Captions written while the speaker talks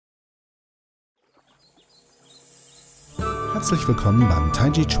Herzlich willkommen beim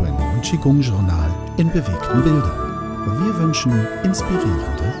Tai Chi Chuan und Qigong Journal in bewegten Bildern. Wir wünschen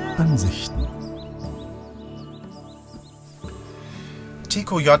inspirierende Ansichten.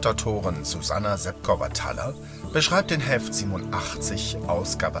 TQJ-Autorin Zuzana Sebkova-Thaller beschreibt in Heft 87,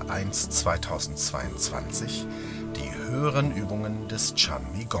 Ausgabe 1 2022, die höheren Übungen des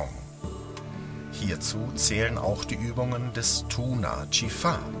Mi Gong. Hierzu zählen auch die Übungen des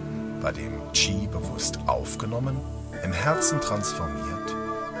TuNaQiFa, bei dem Qi bewusst aufgenommen, im Herzen transformiert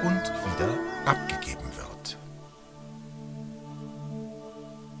und wieder abgegeben wird.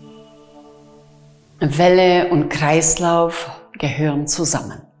 Welle und Kreislauf gehören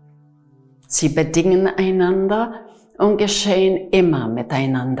zusammen. Sie bedingen einander und geschehen immer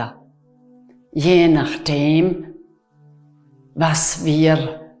miteinander. Je nachdem, was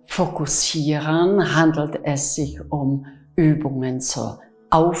wir fokussieren, handelt es sich um Übungen zur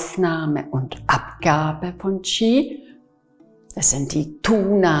Aufnahme und Abgabe von Qi. Das sind die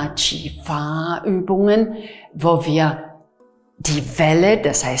TuNaQiFa-Übungen, wo wir die Welle,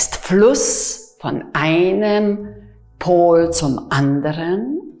 das heißt Fluss, von einem Pol zum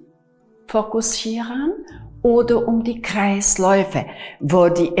anderen fokussieren, oder um die Kreisläufe, wo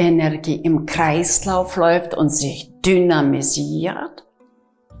die Energie im Kreislauf läuft und sich dynamisiert,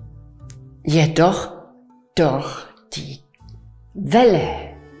 jedoch durch die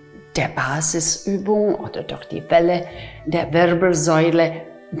Welle der Basisübung oder durch die Welle der Wirbelsäule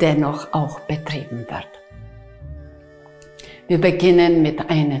dennoch auch betrieben wird. Wir beginnen mit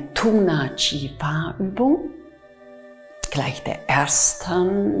einer TuNaQiFa-Übung, gleich der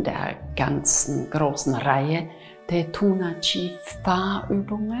ersten der ganzen großen Reihe der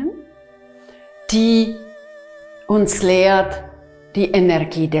TuNaQiFa-Übungen, die uns lehrt, die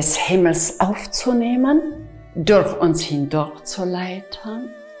Energie des Himmels aufzunehmen, durch uns hindurch zu leiten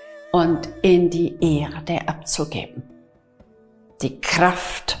und in die Erde abzugeben. Die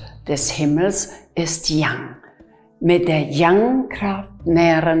Kraft des Himmels ist Yang. Mit der Yang-Kraft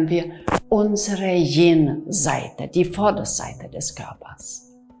nähren wir unsere Yin-Seite, die Vorderseite des Körpers.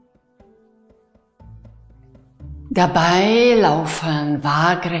 Dabei laufen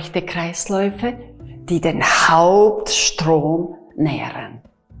waagerechte Kreisläufe, die den Hauptstrom nähren.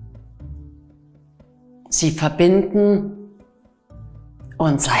 Sie verbinden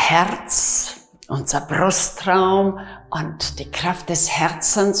unser Herz, unser Brustraum und die Kraft des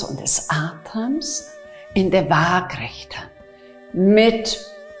Herzens und des Atems in der Waagrechten mit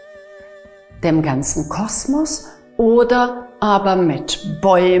dem ganzen Kosmos oder aber mit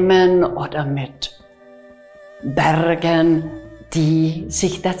Bäumen oder mit Bergen, die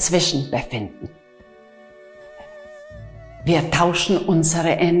sich dazwischen befinden. Wir tauschen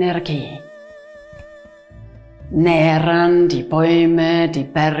unsere Energie, nähren die Bäume, die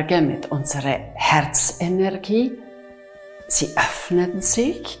Berge mit unserer Herzenergie. Sie öffnen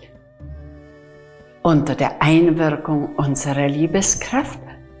sich unter der Einwirkung unserer Liebeskraft,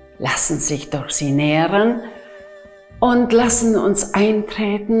 lassen sich durch sie nähren und lassen uns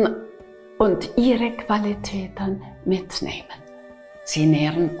eintreten und ihre Qualitäten mitnehmen. Sie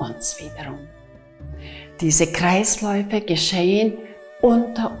nähren uns wiederum. Diese Kreisläufe geschehen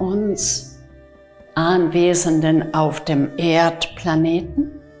unter uns Anwesenden auf dem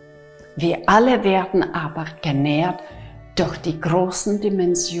Erdplaneten. Wir alle werden aber genährt durch die großen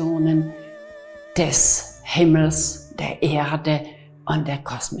Dimensionen des Himmels, der Erde und der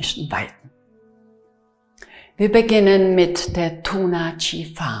kosmischen Weiten. Wir beginnen mit der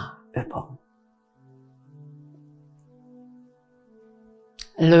TuNaQiFa-Übung.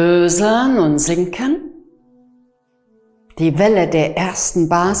 Lösen und sinken. Die Welle der ersten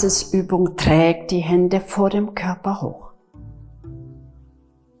Basisübung trägt die Hände vor dem Körper hoch.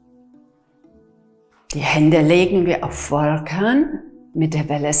 Die Hände legen wir auf Wolken, mit der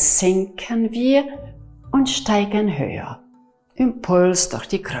Welle sinken wir und steigen höher. Impuls durch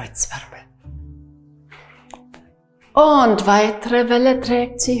die Kreuzwirbel. Und weitere Welle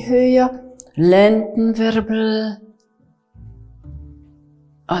trägt sie höher, Lendenwirbel.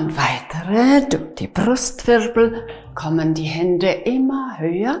 Und weitere, durch die Brustwirbel, kommen die Hände immer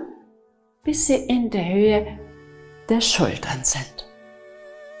höher, bis sie in der Höhe der Schultern sind.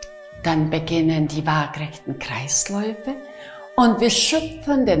 Dann beginnen die waagerechten Kreisläufe und wir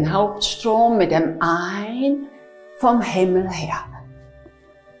schöpfen den Hauptstrom mit dem Ein vom Himmel her.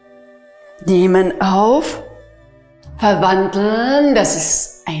 Nehmen auf, verwandeln, das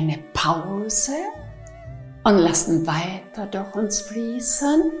ist eine Pause, und lassen weiter durch uns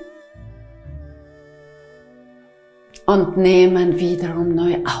fließen und nehmen wiederum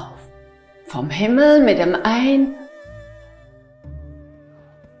neu auf. Vom Himmel mit dem Ein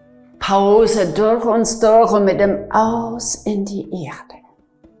Pause durch uns durch und mit dem Aus in die Erde.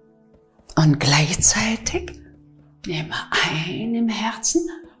 Und gleichzeitig nehmen wir ein im Herzen,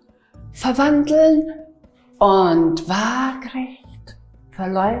 verwandeln und waagrecht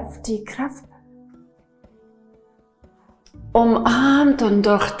verläuft die Kraft. Umarmt und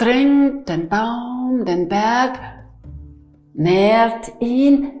durchdringt den Baum, den Berg, nährt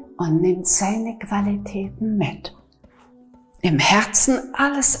ihn und nimmt seine Qualitäten mit. Im Herzen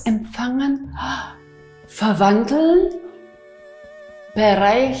alles empfangen, verwandeln,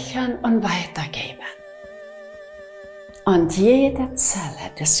 bereichern und weitergeben. Und jede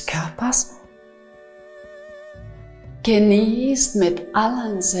Zelle des Körpers genießt mit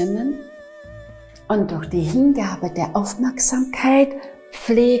allen Sinnen und durch die Hingabe der Aufmerksamkeit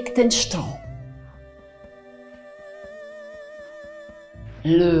pflegt den Strom.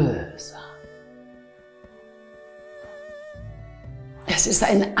 Löse. Es ist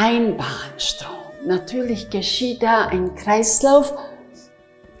ein Einbahnstrom. Natürlich geschieht da ein Kreislauf,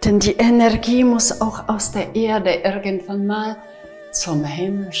 denn die Energie muss auch aus der Erde irgendwann mal zum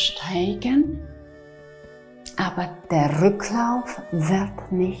Himmel steigen. Aber der Rücklauf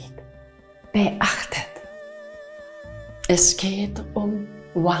wird nicht beachtet. Es geht um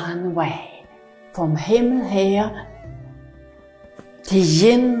One Way, vom Himmel her, die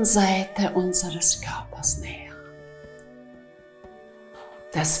Yin-Seite unseres Körpers näher.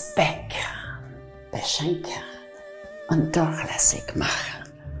 Das Becken beschenken und durchlässig machen.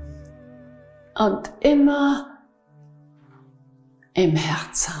 Und immer im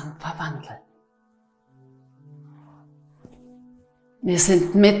Herzen verwandeln. Wir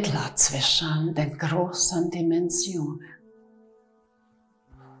sind Mittler zwischen den großen Dimensionen.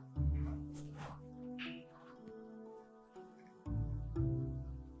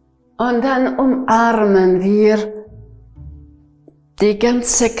 Und dann umarmen wir die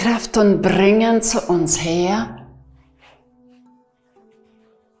ganze Kraft und bringen zu uns her,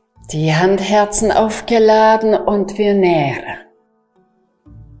 die Handherzen aufgeladen und wir nähren.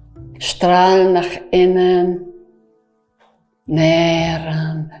 Strahlen nach innen,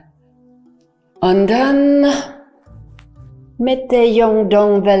 nähren und dann mit der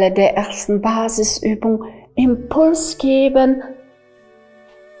Yongdong-Welle der ersten Basisübung Impuls geben,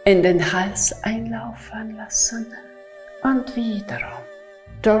 in den Hals einlaufen lassen und wiederum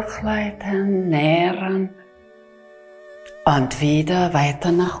durchleiten, nähren und wieder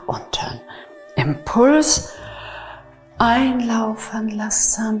weiter nach unten. Impuls einlaufen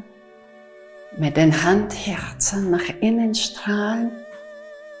lassen, mit den Handherzen nach innen strahlen,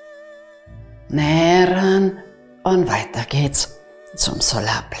 nähren und weiter geht's zum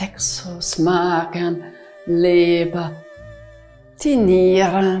Solarplexus, Magen, Leber. Die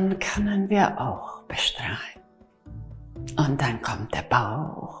Nieren können wir auch bestrahlen. Und dann kommt der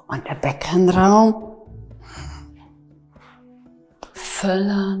Bauch und der Beckenraum.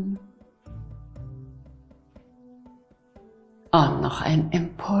 Füllen. Und noch ein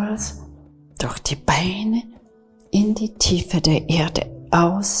Impuls durch die Beine in die Tiefe der Erde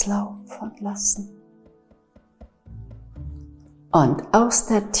auslaufen lassen. Und aus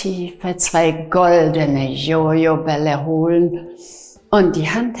der Tiefe 2 goldene Jojo-Bälle holen und die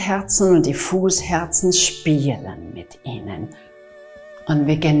Handherzen und die Fußherzen spielen mit ihnen. Und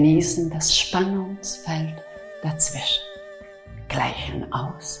wir genießen das Spannungsfeld dazwischen. Gleichen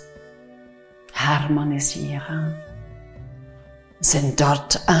aus, harmonisieren, sind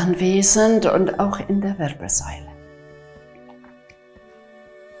dort anwesend und auch in der Wirbelsäule.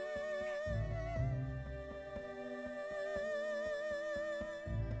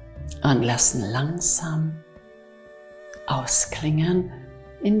 Und lassen langsam ausklingen,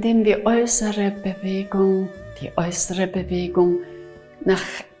 indem wir die äußere Bewegung nach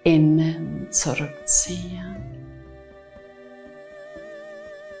innen zurückziehen.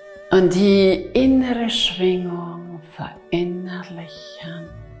 Und die innere Schwingung verinnerlichen.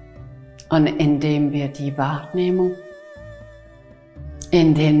 Und indem wir die Wahrnehmung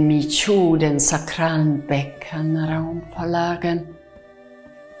in den Mi Chu, den sakralen Beckenraum verlagern,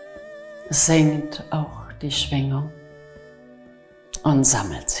 sinkt auch die Schwingung und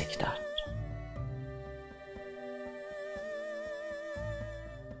sammelt sich dort.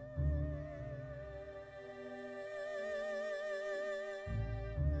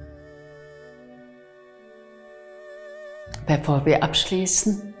 Bevor wir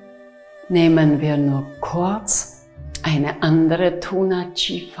abschließen, nehmen wir nur kurz eine andere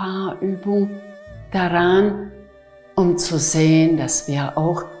TuNaQiFa-Übung daran, um zu sehen, dass wir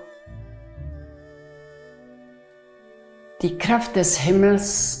auch die Kraft des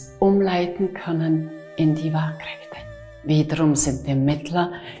Himmels umleiten können in die Waagrechte. Wiederum sind wir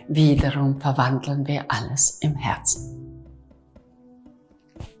Mittler, wiederum verwandeln wir alles im Herzen.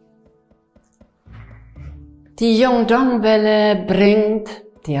 Die Yong-Dong-Welle bringt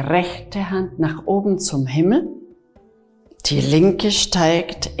die rechte Hand nach oben zum Himmel, die linke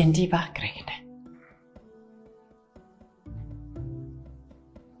steigt in die Waagrechte.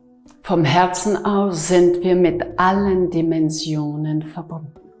 Vom Herzen aus sind wir mit allen Dimensionen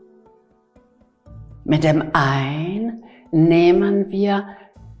verbunden. Mit dem Ein nehmen wir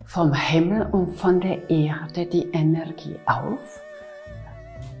vom Himmel und von der Erde die Energie auf.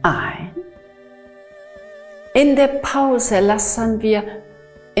 Ein. In der Pause lassen wir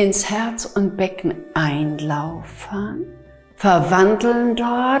ins Herz und Becken einlaufen, verwandeln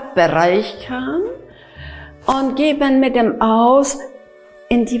dort, bereichern und geben mit dem Aus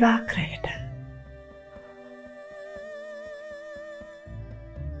in die Waagrechte.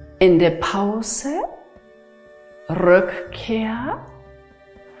 In der Pause Rückkehr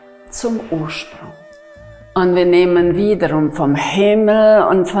zum Ursprung. Und wir nehmen wiederum vom Himmel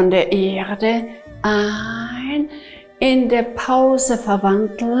und von der Erde ein, in der Pause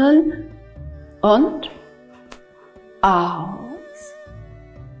verwandeln und aus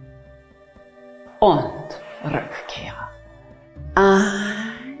und Rückkehr.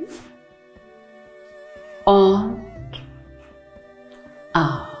 Ein und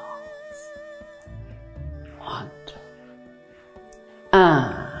aus und ein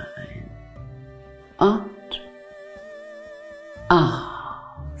und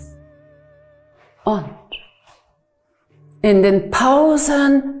aus und in den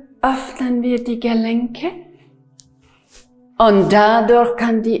Pausen öffnen wir die Gelenke und dadurch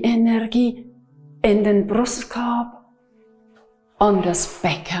kann die Energie in den Brustkorb und das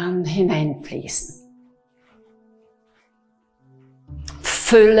Becken hineinfließen.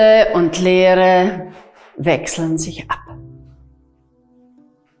 Fülle und Leere wechseln sich ab.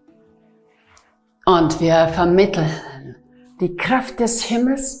 Und wir vermitteln die Kraft des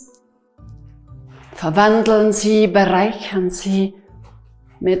Himmels, verwandeln sie, bereichern sie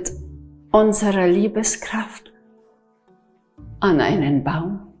mit unserer Liebeskraft an einen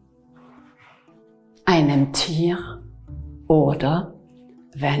Baum, einem Tier oder,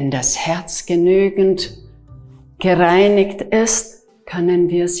 wenn das Herz genügend gereinigt ist, können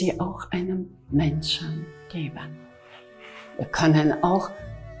wir sie auch einem Menschen geben. Wir können auch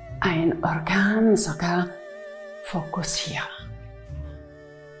ein Organ sogar fokussieren.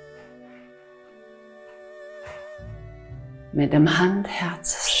 Mit dem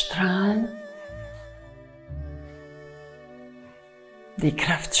Hand-Herz-Strahlen die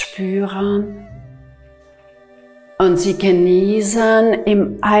Kraft spüren und sie genießen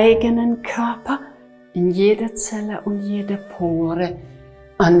im eigenen Körper, in jeder Zelle und jede Pore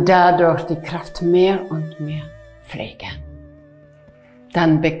und dadurch die Kraft mehr und mehr pflegen.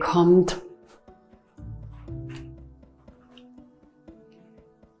 Dann bekommt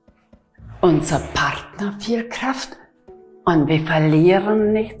unser Partner viel Kraft und wir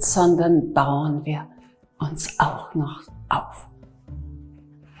verlieren nichts, sondern bauen wir uns auch noch auf.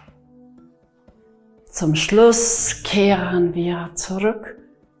 Zum Schluss kehren wir zurück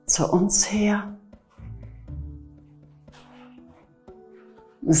zu uns her,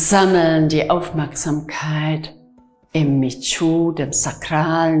 sammeln die Aufmerksamkeit im Mi-Chu, dem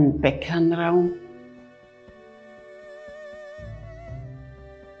sakralen Beckenraum,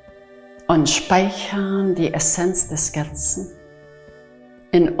 und speichern die Essenz des Ganzen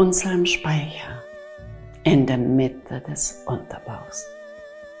in unserem Speicher, in der Mitte des Unterbauchs.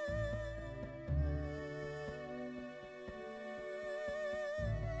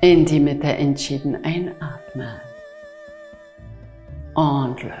 In die Mitte entschieden einatmen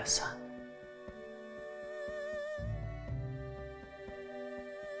und lösen.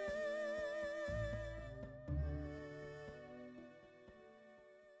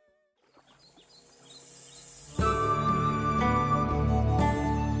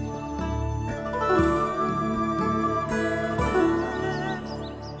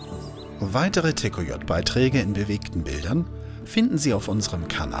 Weitere TQJ-Beiträge in bewegten Bildern finden Sie auf unserem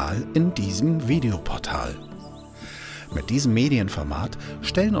Kanal in diesem Videoportal. Mit diesem Medienformat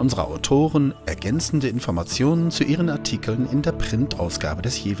stellen unsere Autoren ergänzende Informationen zu ihren Artikeln in der Printausgabe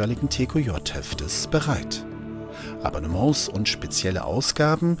des jeweiligen TQJ-Heftes bereit. Abonnements und spezielle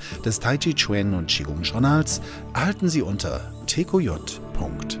Ausgaben des Tai Chi Chuan und Qigong Journals erhalten Sie unter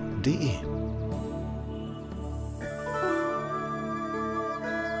tqj.de.